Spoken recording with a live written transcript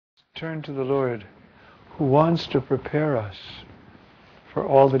turn to the Lord, who wants to prepare us for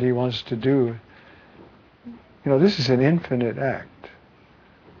all that He wants to do. This is an infinite act.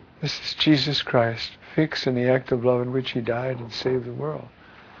 This is Jesus Christ, fixed in the act of love in which He died and saved the world.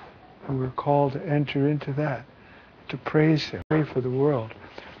 And we're called to enter into that, to praise Him, pray for the world.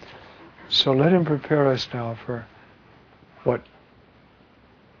 So let Him prepare us now for what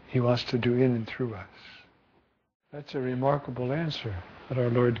He wants to do in and through us. That's a remarkable answer that our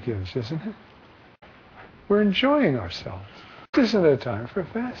Lord gives, isn't it? We're enjoying ourselves. This isn't a time for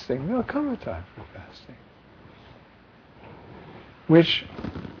fasting. There'll come a time for fasting, which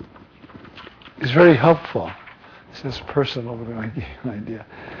is very helpful. This is personal idea.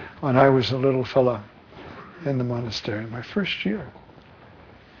 When I was a little fellow in the monastery, my first year,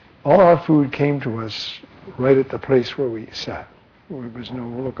 all our food came to us right at the place where we sat. There was no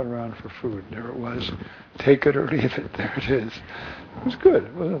looking around for food. There it was. Take it or leave it. There it is. It was good.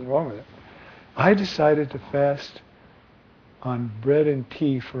 There was nothing wrong with it. I decided to fast on bread and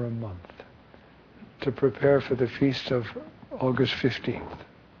tea for a month to prepare for the feast of August 15th,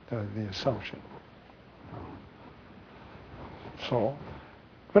 the Assumption. So,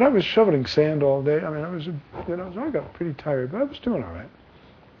 but I was shoveling sand all day. So I got pretty tired, but I was doing all right.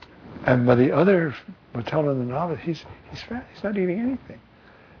 And by the other, we're telling the novice, he's fat, he's not eating anything.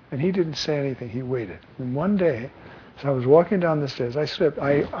 And he didn't say anything, he waited. And one day, as I was walking down the stairs, I slipped.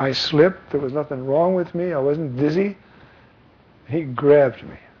 I slipped, there was nothing wrong with me, I wasn't dizzy. He grabbed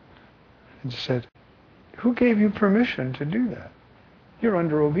me and said, "Who gave you permission to do that? You're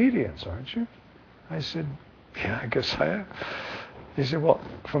under obedience, aren't you?" I said, "Yeah, I guess I am." He said, "Well,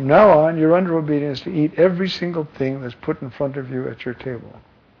 from now on, you're under obedience to eat every single thing that's put in front of you at your table."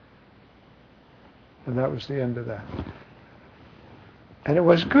 And that was the end of that. And it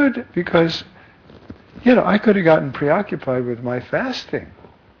was good because, I could have gotten preoccupied with my fasting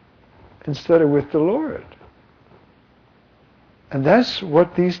instead of with the Lord. And that's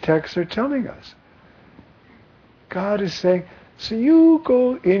what these texts are telling us. God is saying, so you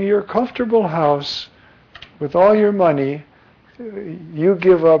go in your comfortable house with all your money, you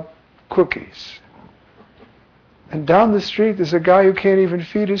give up cookies. And down the street there's a guy who can't even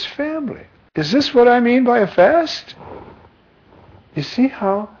feed his family. Is this what I mean by a fast? You see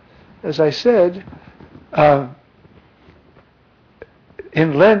how, as I said,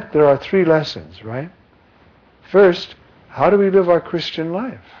 in Lent there are 3 lessons, right? First, how do we live our Christian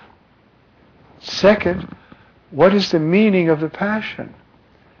life? Second, what is the meaning of the Passion?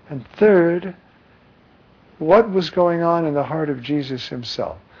 And third, what was going on in the heart of Jesus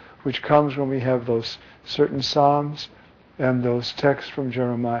Himself, which comes when we have those certain Psalms and those texts from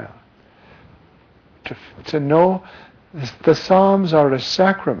Jeremiah. To know the Psalms are a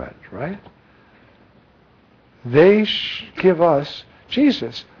sacrament, right? They give us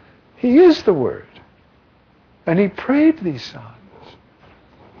Jesus. He is the Word. And He prayed these Psalms.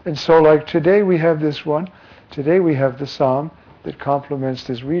 And so like today we have this one. Today we have the Psalm that complements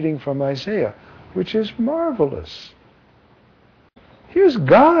this reading from Isaiah, which is marvelous. Here's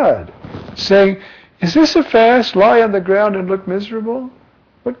God saying, is this a fast? Lie on the ground and look miserable?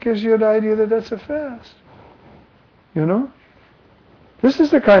 What gives you an idea that that's a fast? This is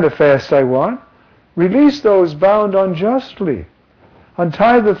the kind of fast I want. Release those bound unjustly.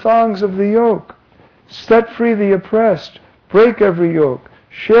 Untie the thongs of the yoke. Set free the oppressed. Break every yoke.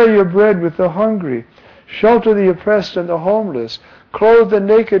 Share your bread with the hungry. Shelter the oppressed and the homeless. Clothe the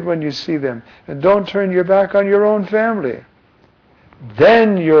naked when you see them. And don't turn your back on your own family.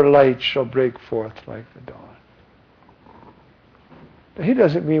 Then your light shall break forth like the dawn. Now, He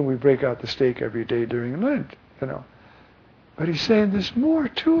doesn't mean we break out the steak every day during Lent, But He's saying there's more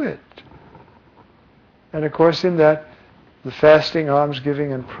to it. And of course in that, the fasting,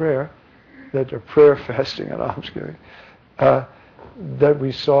 almsgiving, and prayer, that are prayer, fasting, and almsgiving, that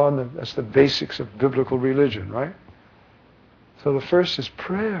we saw, that's the basics of biblical religion, right? So the first is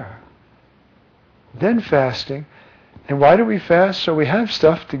prayer, then fasting. And why do we fast? So we have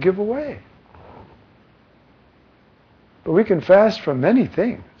stuff to give away. But we can fast from many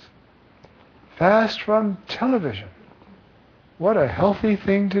things. Fast from television. What a healthy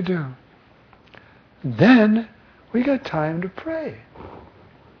thing to do. Then we got time to pray.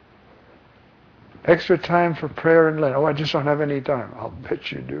 Extra time for prayer and Lent. Oh, I just don't have any time. I'll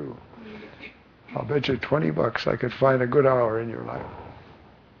bet you do. I'll bet you $20 I could find a good hour in your life.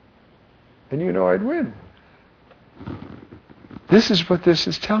 And I'd win. This is what this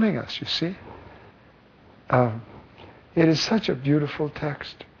is telling us, you see. It is such a beautiful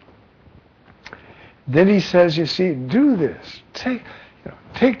text. Then He says, you see, do this.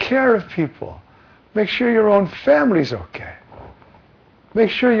 Take care of people. Make sure your own family's okay. Make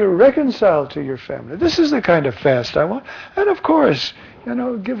sure you're reconciled to your family. This is the kind of fast I want. And of course,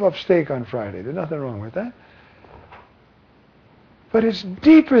 give up steak on Friday. There's nothing wrong with that. But it's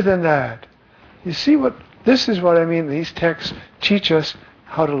deeper than that. You see this is what I mean. These texts teach us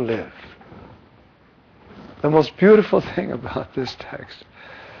how to live. The most beautiful thing about this text.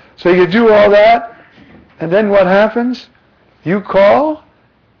 So you do all that, and then what happens? You call,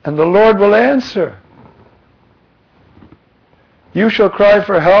 and the Lord will answer. You shall cry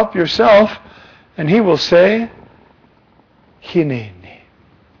for help yourself, and He will say, Hineni.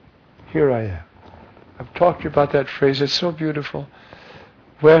 Here I am. I've talked to you about that phrase. It's so beautiful.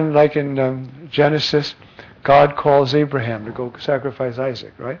 When, like in Genesis, God calls Abraham to go sacrifice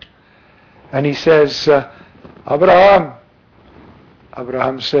Isaac, right? And He says, Abraham.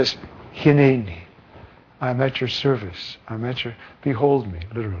 Abraham says, Hineni. I'm at your service. Behold me,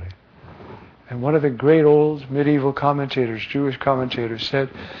 literally. And one of the great old medieval commentators, Jewish commentators, said,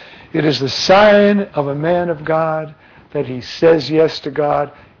 it is the sign of a man of God that he says yes to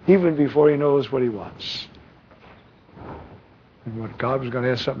God even before he knows what he wants. And what God was going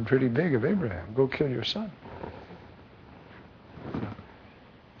to ask something pretty big of Abraham. Go kill your son.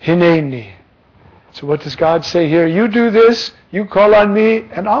 Hineni. So what does God say here? You do this, you call on me,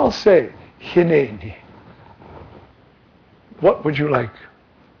 and I'll say, Hineni. What would you like?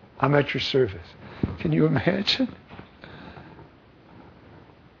 I'm at your service. Can you imagine?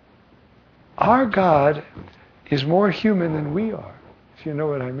 Our God is more human than we are, if you know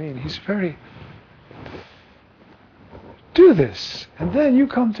what I mean. He's very... Do this, and then you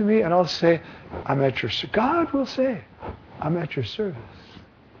come to me and I'll say, I'm at your service. God will say, I'm at your service.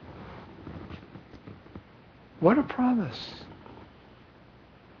 What a promise.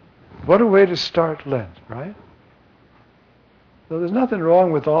 What a way to start Lent, right? So there's nothing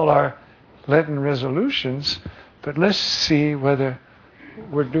wrong with all our Lenten resolutions, but let's see whether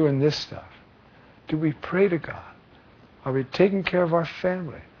we're doing this stuff. Do we pray to God? Are we taking care of our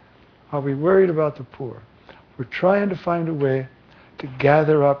family? Are we worried about the poor? We're trying to find a way to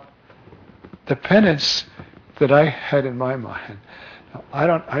gather up the penance that I had in my mind. Now, I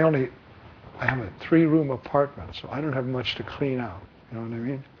have a 3-room apartment, so I don't have much to clean out. You know what I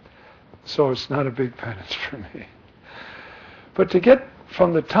mean? So it's not a big penance for me. But to get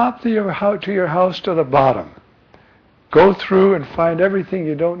from the top to your house to the bottom, go through and find everything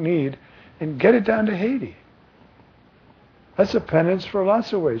you don't need and get it down to Haiti. That's a penance for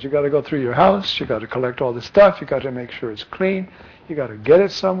lots of ways. You got to go through your house, you got to collect all the stuff, you got to make sure it's clean, you got to get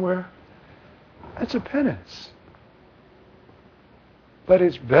it somewhere. That's a penance. But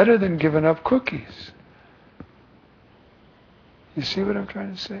it's better than giving up cookies. You see what I'm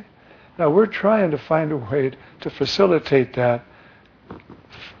trying to say? Now we're trying to find a way to facilitate that,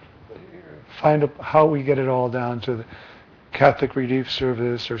 find how we get it all down to the Catholic Relief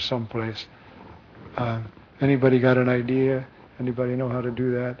Service or someplace. Anybody got an idea? Anybody know how to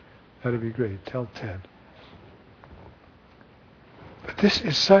do that? That'd be great. Tell Ted. But this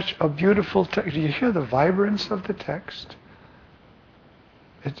is such a beautiful text. Do you hear the vibrance of the text?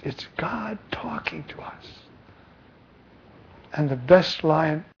 It's God talking to us. And the best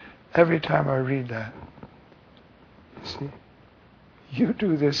line every time I read that, you see, you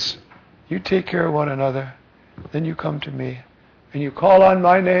do this, you take care of one another, then you come to me, and you call on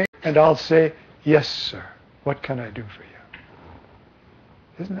my name, and I'll say, yes, sir. What can I do for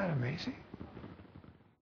you? Isn't that amazing?